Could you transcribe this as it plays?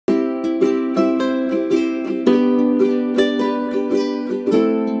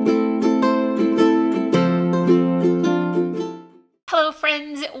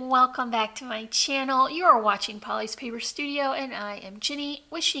welcome back to my channel. You are watching Polly's Paper Studio and I am Ginny,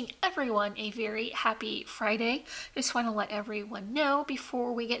 wishing everyone a very happy Friday. Just want to let everyone know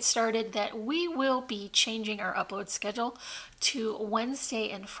before we get started that we will be changing our upload schedule to Wednesday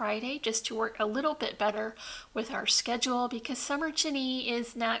and Friday just to work a little bit better with our schedule because Summer Ginny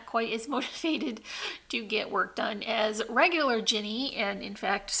is not quite as motivated to get work done as regular Ginny, and in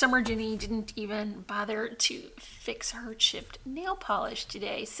fact Summer Ginny didn't even bother to fix her chipped nail polish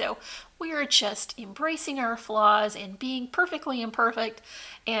today. So we are just embracing our flaws and being perfectly imperfect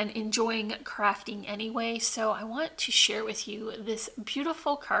and enjoying crafting anyway. So I want to share with you this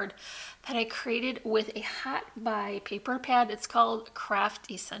beautiful card that I created with a hot buy paper pad. It's called Kraft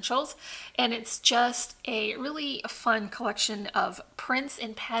Essentials, and it's just a really fun collection of prints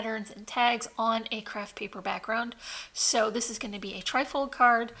and patterns and tags on a craft paper background. So this is going to be a trifold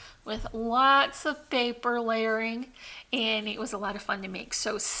card with lots of paper layering, and it was a lot of fun to make.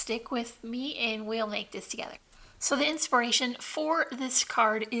 So stick with me and we'll make this together. So the inspiration for this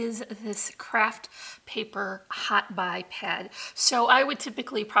card is this craft paper hot buy pad. So I would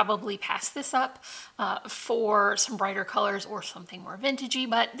typically probably pass this up for some brighter colors or something more vintagey,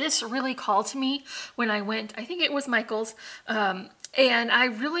 but this really called to me when I went, I think it was Michael's, and I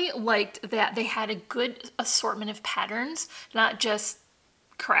really liked that they had a good assortment of patterns, not just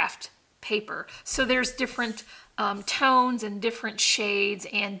craft paper. So there's different tones and different shades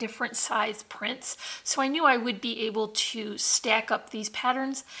and different size prints. So I knew I would be able to stack up these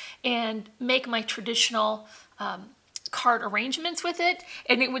patterns and make my traditional card arrangements with it,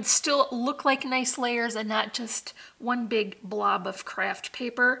 and it would still look like nice layers and not just one big blob of craft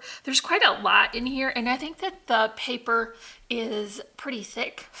paper. There's quite a lot in here, and I think that the paper is pretty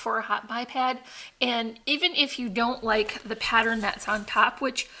thick for a hot buy pad, and even if you don't like the pattern that's on top,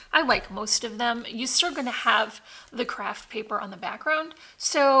 which I like most of them, you're still going to have the craft paper on the background.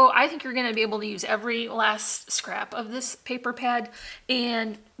 So I think you're going to be able to use every last scrap of this paper pad,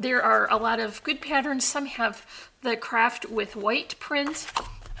 and there are a lot of good patterns. Some have the craft with white print.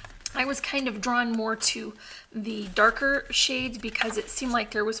 I was kind of drawn more to the darker shades because it seemed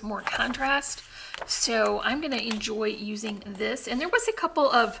like there was more contrast. So I'm going to enjoy using this. And there was a couple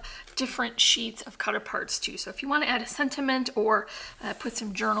of different sheets of cut aparts too. So if you want to add a sentiment or put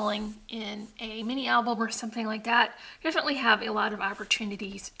some journaling in a mini album or something like that, you definitely have a lot of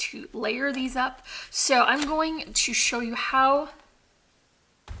opportunities to layer these up. So I'm going to show you how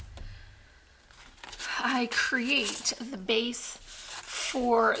I create the base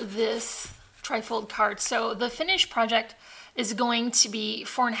for this trifold card. So the finished project is going to be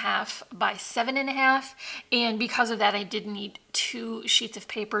 4.5 by 7.5, and because of that I did need 2 sheets of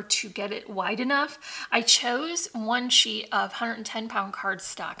paper to get it wide enough. I chose one sheet of 110-pound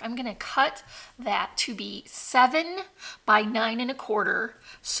cardstock. I'm going to cut that to be 7 by 9.25,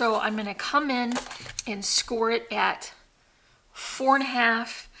 so I'm going to come in and score it at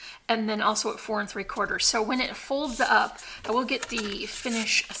 4.5 and then also at 4 3/4. So when it folds up, I will get the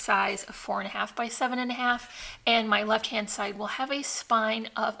finish size of 4.5 by 7.5, and my left hand side will have a spine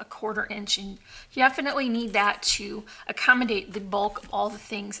of 1/4 inch, and you definitely need that to accommodate the bulk of all the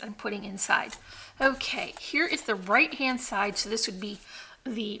things I'm putting inside. Okay, here is the right hand side, so this would be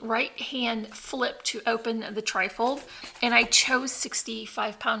the right hand flip to open the trifold, and I chose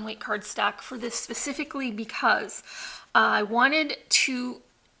 65-pound weight cardstock for this specifically because I wanted to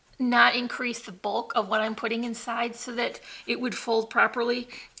not increase the bulk of what I'm putting inside so that it would fold properly.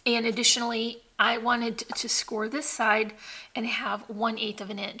 And additionally, I wanted to score this side and have 1/8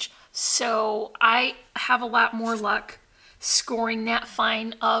 of an inch. So I have a lot more luck scoring that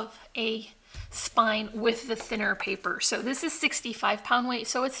fine of a spine with the thinner paper. So this is 65-pound weight,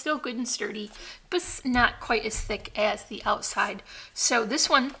 so it's still good and sturdy, but not quite as thick as the outside. So this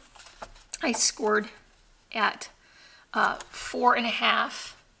one I scored at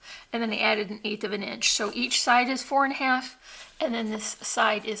 4.5, and then I added 1/8 of an inch. So each side is 4.5, and then this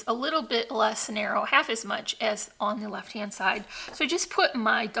side is a little bit less narrow, half as much as on the left-hand side. So I just put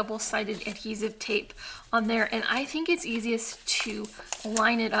my double-sided adhesive tape on there, and I think it's easiest to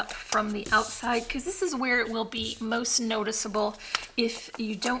line it up from the outside because this is where it will be most noticeable if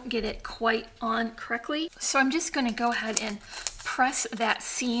you don't get it quite on correctly. So I'm just going to go ahead and press that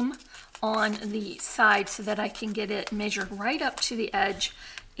seam on the side so that I can get it measured right up to the edge,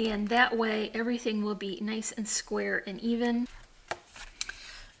 and that way everything will be nice and square and even.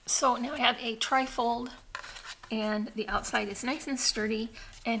 So now I have a trifold and the outside is nice and sturdy,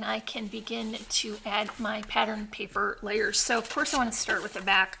 and I can begin to add my pattern paper layers. So of course I want to start with the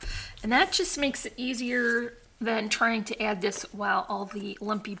back, and that just makes it easier than trying to add this while all the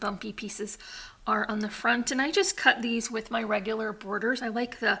lumpy bumpy pieces are on the front, and I just cut these with my regular borders. I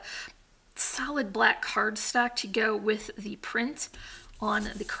like the solid black cardstock to go with the print on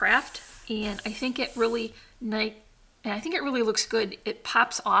the Kraft, and I think it really looks good. It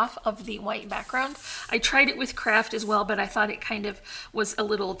pops off of the white background. I tried it with Kraft as well, but I thought it kind of was a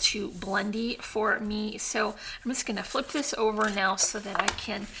little too blendy for me. So I'm just gonna flip this over now so that I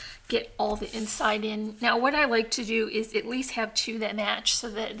can get all the inside in. Now what I like to do is at least have two that match so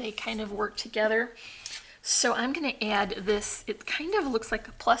that they kind of work together. So I'm gonna add this, it kind of looks like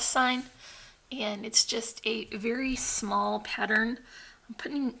a plus sign, and it's just a very small pattern. I'm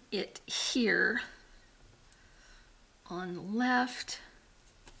putting it here on the left.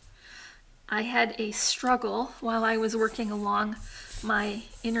 I had a struggle while I was working along. My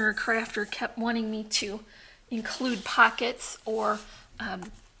inner crafter kept wanting me to include pockets or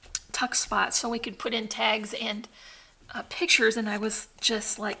tuck spots so we could put in tags and pictures, and I was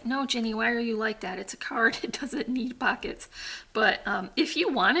just like, no, Jenny, why are you like that? It's a card, it doesn't need pockets. But if you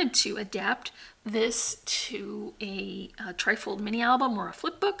wanted to adapt this to a trifold mini album or a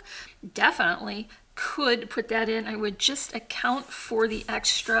flip book, definitely could put that in. I would just account for the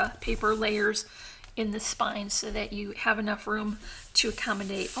extra paper layers in the spine so that you have enough room to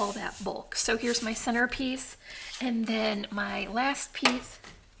accommodate all that bulk. So here's my centerpiece, and then my last piece.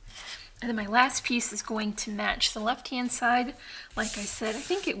 And then my last piece is going to match the left-hand side. Like I said, I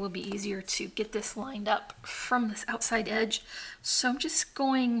think it will be easier to get this lined up from this outside edge. So I'm just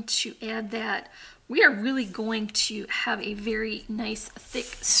going to add that. We are really going to have a very nice,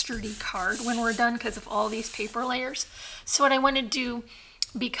 thick, sturdy card when we're done because of all these paper layers. So what I want to do,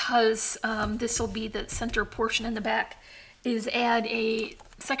 because this will be the center portion in the back, is add a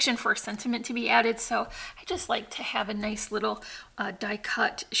section for sentiment to be added. So I just like to have a nice little die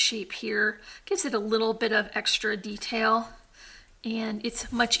cut shape here. Gives it a little bit of extra detail, and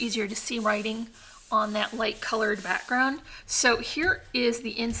it's much easier to see writing on that light colored background. So here is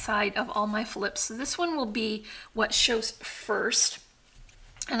the inside of all my flips. So this one will be what shows first.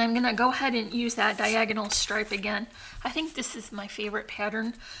 And I'm gonna go ahead and use that diagonal stripe again. I think this is my favorite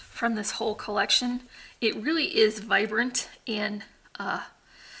pattern from this whole collection. It really is vibrant, and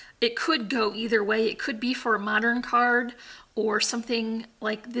it could go either way. It could be for a modern card, or something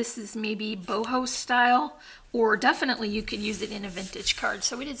like this is maybe boho style, or definitely you could use it in a vintage card.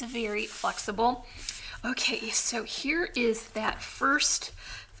 So it is very flexible. Okay, so here is that first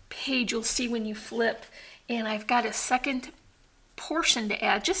page you'll see when you flip, and I've got a second portion to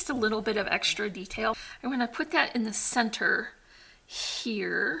add, just a little bit of extra detail. I'm going to put that in the center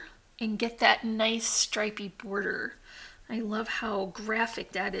here and get that nice stripy border. I love how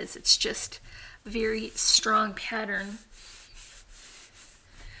graphic that is. It's just very strong pattern.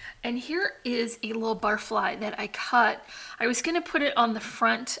 And here is a little barfly that I cut. I was going to put it on the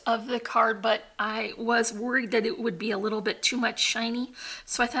front of the card, but I was worried that it would be a little bit too much shiny,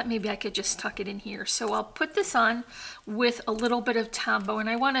 so I thought maybe I could just tuck it in here. So I'll put this on with a little bit of Tombow, and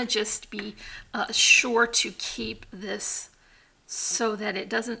I want to just be sure to keep this so that it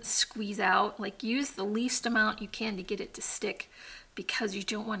doesn't squeeze out. Like, use the least amount you can to get it to stick, because you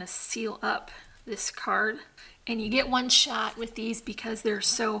don't want to seal up this card. And you get one shot with these because they're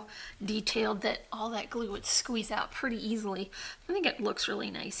so detailed that all that glue would squeeze out pretty easily. I think it looks really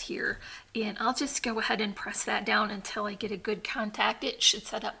nice here. And I'll just go ahead and press that down until I get a good contact. It should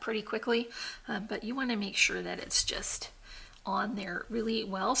set up pretty quickly, but you want to make sure that it's just on there really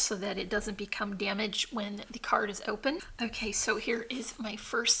well so that it doesn't become damaged when the card is open. Okay, so here is my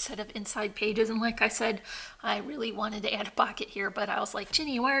first set of inside pages, and like I said, I really wanted to add a pocket here, but I was like,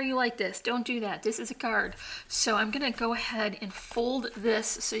 Ginny, why are you like this? Don't do that. This is a card. So I'm gonna go ahead and fold this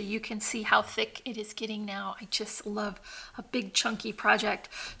so you can see how thick it is getting now. I just love a big chunky project.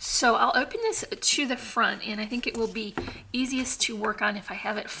 So I'll open this to the front, and I think it will be easiest to work on if I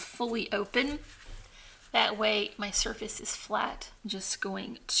have it fully open. That way my surface is flat. I'm just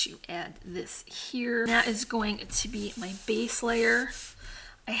going to add this here. That is going to be my base layer.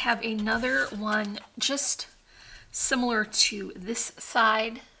 I have another one just similar to this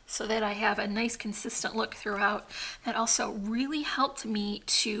side so that I have a nice consistent look throughout. That also really helped me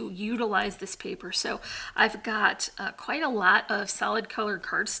to utilize this paper. So I've got quite a lot of solid colored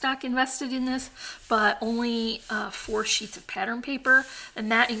cardstock invested in this, but only 4 sheets of pattern paper, and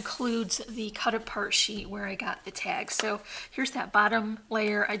that includes the cut apart sheet where I got the tag. So here's that bottom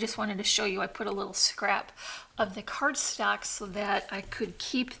layer. I just wanted to show you I put a little scrap of the cardstock so that I could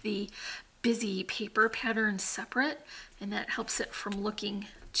keep the busy paper pattern separate, and that helps it from looking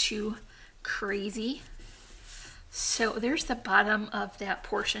too crazy. So there's the bottom of that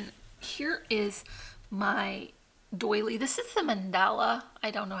portion. Here is my doily. This is the mandala,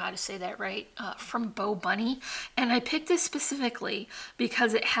 I don't know how to say that right, from Bo Bunny. And I picked this specifically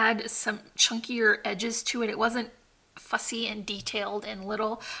because it had some chunkier edges to it. It wasn't fussy and detailed and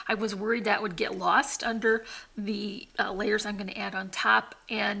little. I was worried that would get lost under the layers I'm going to add on top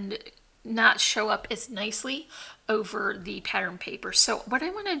and not show up as nicely over the pattern paper. So what I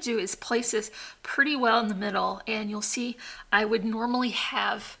want to do is place this pretty well in the middle, and you'll see I would normally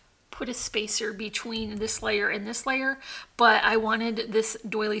have put a spacer between this layer and this layer, but I wanted this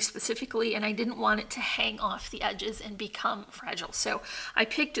doily specifically and I didn't want it to hang off the edges and become fragile. So I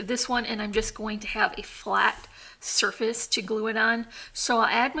picked this one, and I'm just going to have a flat surface to glue it on. So I'll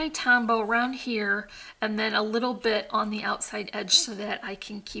add my Tombow around here and then a little bit on the outside edge so that I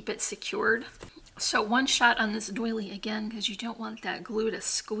can keep it secured. So one shot on this doily again, because you don't want that glue to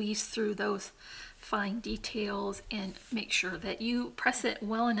squeeze through those fine details, and make sure that you press it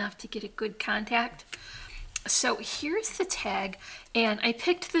well enough to get a good contact. So here's the tag, and I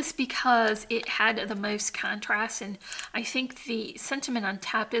picked this because it had the most contrast, and I think the sentiment on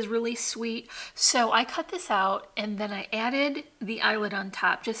top is really sweet. So I cut this out, and then I added the eyelet on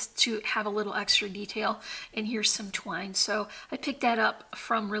top just to have a little extra detail, and here's some twine. So I picked that up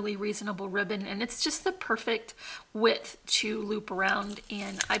from Really Reasonable Ribbon, and it's just the perfect width to loop around.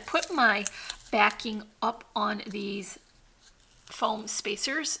 And I put my backing up on these foam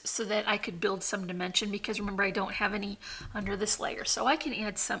spacers so that I could build some dimension, because remember, I don't have any under this layer, so I can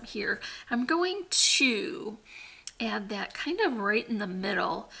add some here. I'm going to add that kind of right in the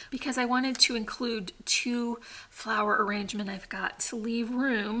middle because I wanted to include 2 flower arrangement I've got to leave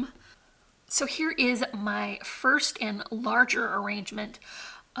room. So here is my first and larger arrangement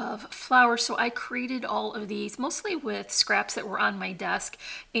of flowers. So I created all of these mostly with scraps that were on my desk,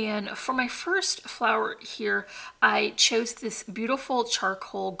 and for my first flower here I chose this beautiful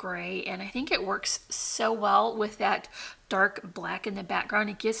charcoal gray, and I think it works so well with that dark black in the background.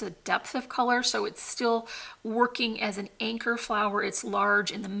 It gives a depth of color, so it's still working as an anchor flower. It's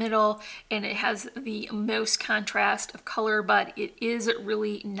large in the middle and it has the most contrast of color, but it is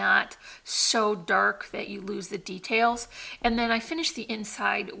really not so dark that you lose the details. And then I finished the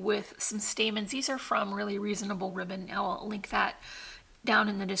inside with some stamens. These are from Really Reasonable Ribbon. I'll link that down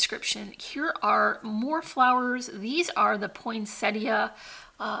in the description. Here are more flowers. These are the poinsettia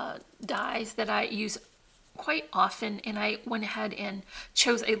dies that I use quite often, and I went ahead and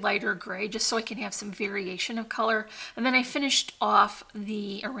chose a lighter gray just so I can have some variation of color. And then I finished off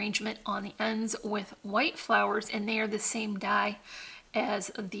the arrangement on the ends with white flowers, and they are the same die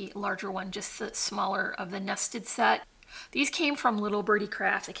as the larger one, just the smaller of the nested set. These came from Little Birdie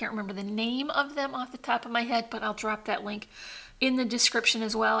Kraft. I can't remember the name of them off the top of my head, but I'll drop that link in the description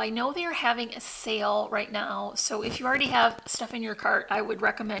as well. I know they're having a sale right now, so if you already have stuff in your cart, I would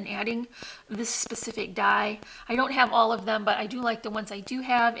recommend adding this specific die. I don't have all of them, but I do like the ones I do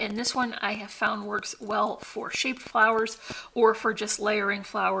have, and this one I have found works well for shaped flowers or for just layering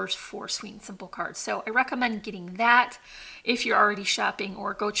flowers for Sweet and Simple cards. So I recommend getting that if you're already shopping,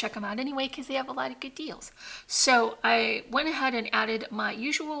 or go check them out anyway because they have a lot of good deals. So I went ahead and added my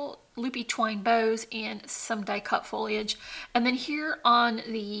usual loopy twine bows and some die cut foliage, and then here on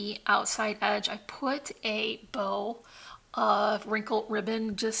the outside edge I put a bow of wrinkled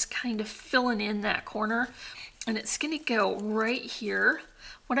ribbon, just kind of filling in that corner, and it's going to go right here.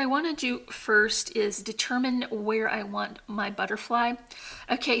 What I want to do first is determine where I want my butterfly.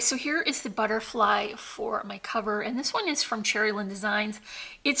 Okay, so here is the butterfly for my cover, and this one is from Cherryland Designs.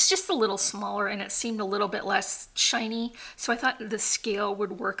 It's just a little smaller and it seemed a little bit less shiny, so I thought the scale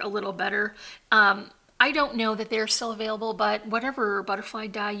would work a little better. I don't know that they're still available, but whatever butterfly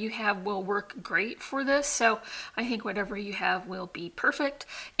die you have will work great for this, so I think whatever you have will be perfect.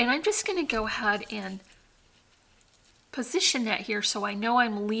 And I'm just going to go ahead and position that here so I know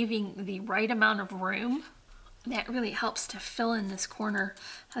I'm leaving the right amount of room. That really helps to fill in this corner.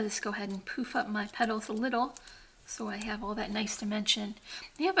 I'll just go ahead and poof up my petals a little so I have all that nice dimension.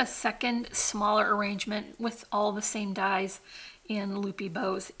 I have a second smaller arrangement with all the same dies and loopy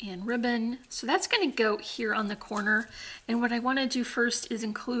bows and ribbon. So that's going to go here on the corner. And what I want to do first is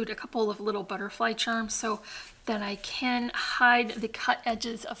include a couple of little butterfly charms so that I can hide the cut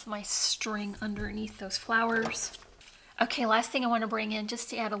edges of my string underneath those flowers. Okay, last thing I want to bring in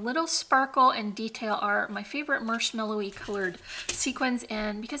just to add a little sparkle and detail are my favorite marshmallowy colored sequins,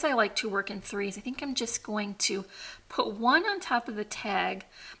 and because I like to work in threes, I think I'm just going to put one on top of the tag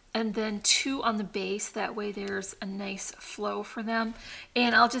and then 2 on the base. That way there's a nice flow for them,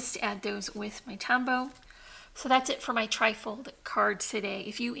 and I'll just add those with my Tombow. So that's it for my trifold cards today.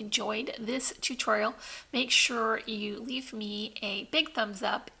 If you enjoyed this tutorial, make sure you leave me a big thumbs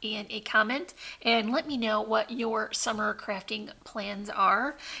up and a comment, and let me know what your summer crafting plans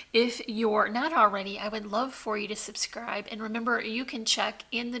are. If you're not already, I would love for you to subscribe, and remember, you can check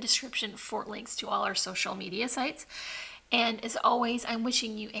in the description for links to all our social media sites. And as always, I'm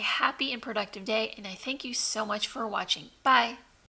wishing you a happy and productive day, and I thank you so much for watching. Bye!